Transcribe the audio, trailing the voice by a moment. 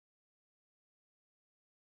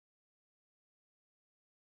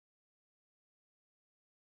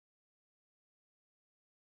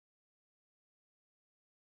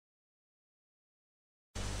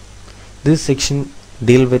This section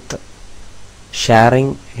deal with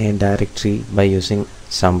sharing a directory by using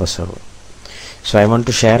Samba Server. So I want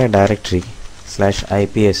to share a directory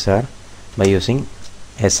 /IPSR by using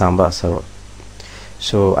a Samba Server.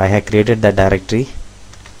 So I have created the directory.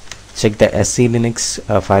 Check the SC/Linux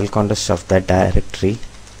file context of that directory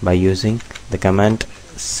by using the command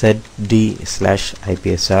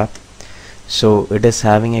zd/IPSR. So it is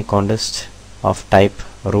having a context of type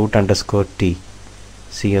root_t.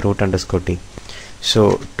 See root_t.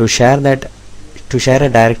 So to share a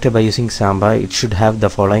directory by using Samba, it should have the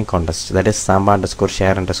following context, that is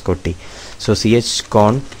samba_share_t. So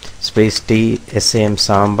chcon space t sam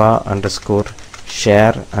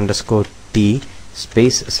samba_share_t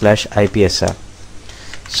space /IPSR.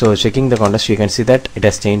 So checking the context, you can see that it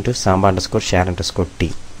has changed to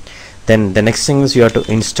samba_share_t. Then the next thing is you have to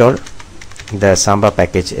install the Samba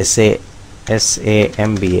package,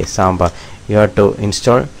 SAMBA Samba. You have to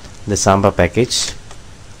install the Samba package.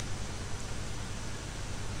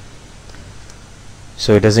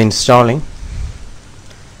 So it is installing.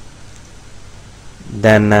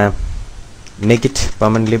 Then make it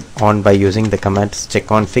permanently on by using the command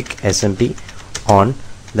checkconfig smp on.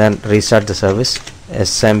 Then restart the service,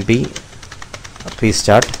 smp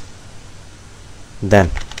restart.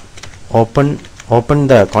 Then open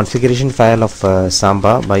the configuration file of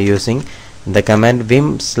Samba by using the command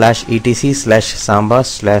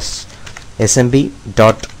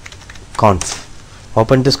vim/etc/samba/smb.conf.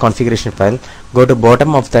 Open this configuration file. Go to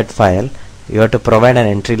bottom of that file. You have to provide an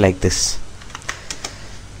entry like this.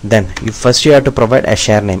 Then you have to provide a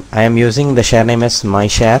share name. I am using the share name as my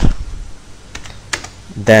share.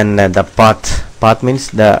 Then the path means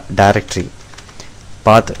the directory.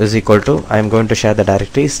 Path is equal to, I am going to share the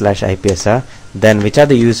directory /IPSR. Then which are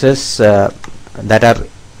the users that are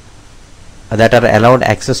allowed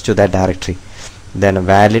access to that directory. Then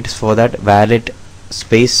valid, for that valid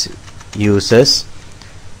space users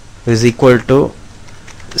is equal to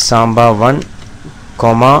samba1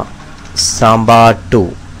 comma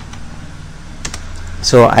samba2.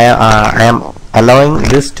 So I am allowing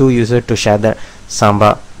this two user to share the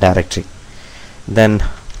Samba directory. Then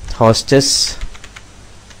hostess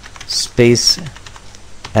space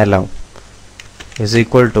allow is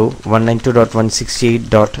equal to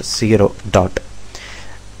 192.168.0.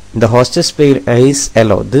 The hostess space is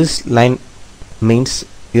allow. This line means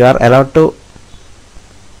you are allowed to,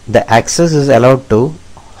 the access is allowed to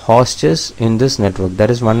hosts in this network, that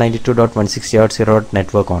is 192.168.0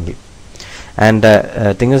 network only. And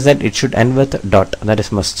thing is that it should end with dot, that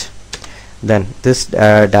is must. Then this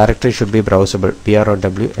directory should be browsable,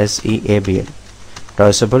 browsable.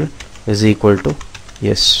 Browsable is equal to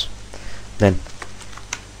yes. Then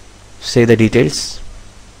say the details.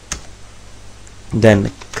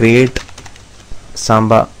 Then create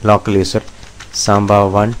Samba local user,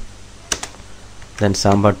 Samba1, then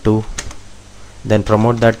Samba2. Then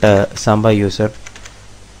promote that Samba user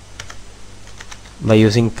by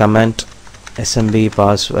using command smb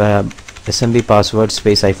password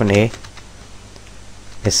space -a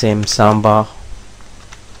sm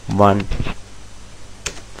samba1.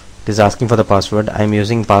 It is asking for the password. I am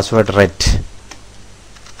using password red.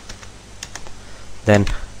 Then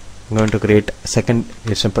I'm going to create second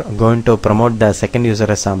user, going to promote the second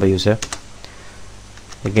user as Samba user.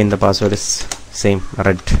 Again the password is same,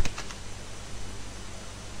 red.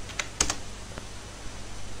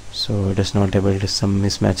 So it is not able to, some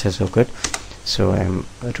mismatches occurred, so I am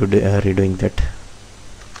redoing that.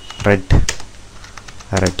 Red.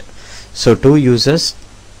 So two users,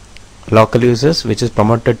 local users, which is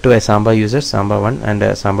promoted to a Samba user, Samba1 and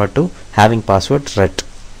Samba2, having password red.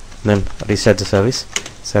 Then restart the service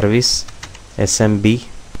smb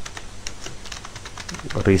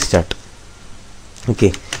restart.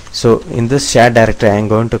 Okay, so in this shared directory I am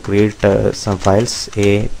going to create some files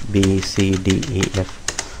A, B, C, D, E, F.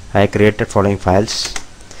 I created following files.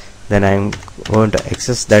 Then I am going to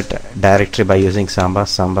access that directory by using Samba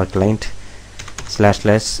client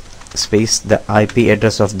 // space the IP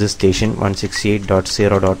address of this station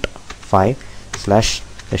 168.0.5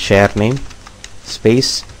 / the share name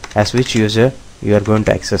space as which user you are going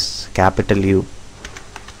to access, capital U,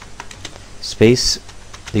 space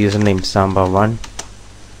the username Samba1,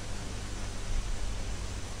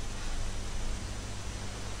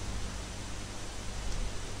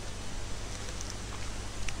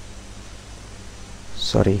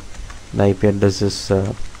 sorry, the IP address is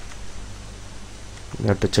you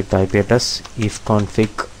have to check the IP address, if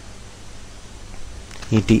config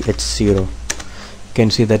eth0. You can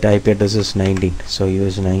see that IP address is 19, so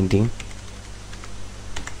use 19.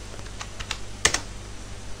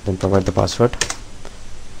 Then provide the password.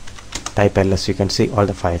 type ls, you can see all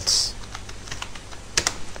the files.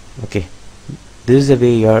 Okay, this is the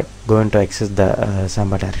way you are going to access the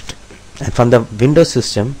Samba directory. And from the Windows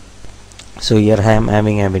system, so here I am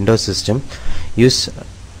having a Windows system, use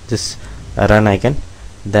this run icon,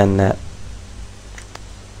 then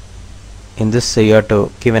in this you have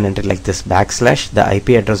to give an entry like this, / the IP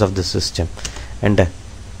address of the system, and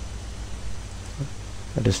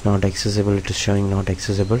it is not accessible, it is showing not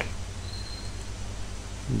accessible.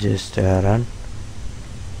 Just run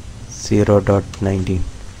 0.19.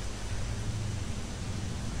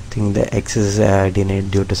 I think the access is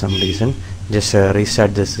denied due to some reason. Just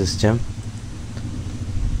restart the system.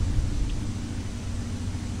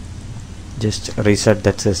 Just reset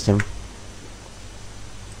that system.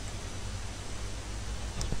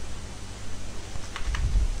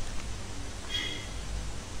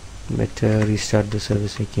 Better restart the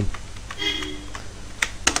service again.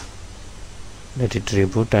 Let it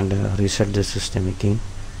reboot and reset the system again.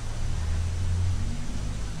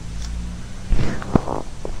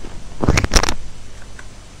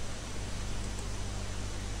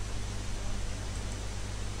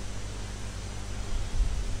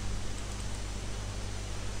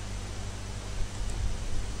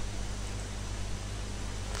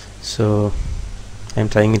 So I'm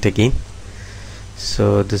trying it again.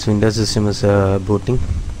 So this Windows system is booting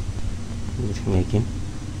again.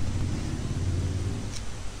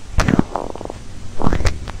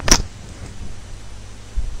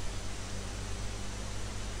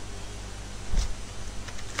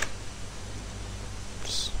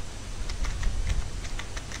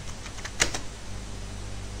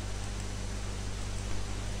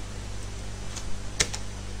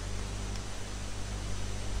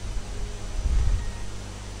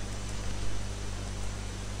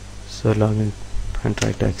 So log in and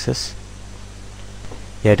try to access.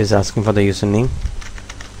 Yeah, it is asking for the username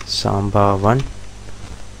Samba1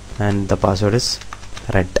 and the password is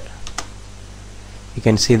red. You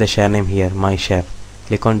can see the share name here, my share.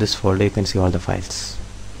 Click on this folder, you can see all the files.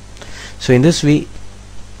 So in this way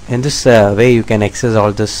you can access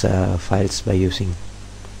all these files by using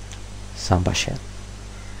Samba shell.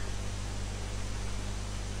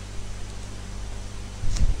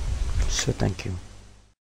 So thank you.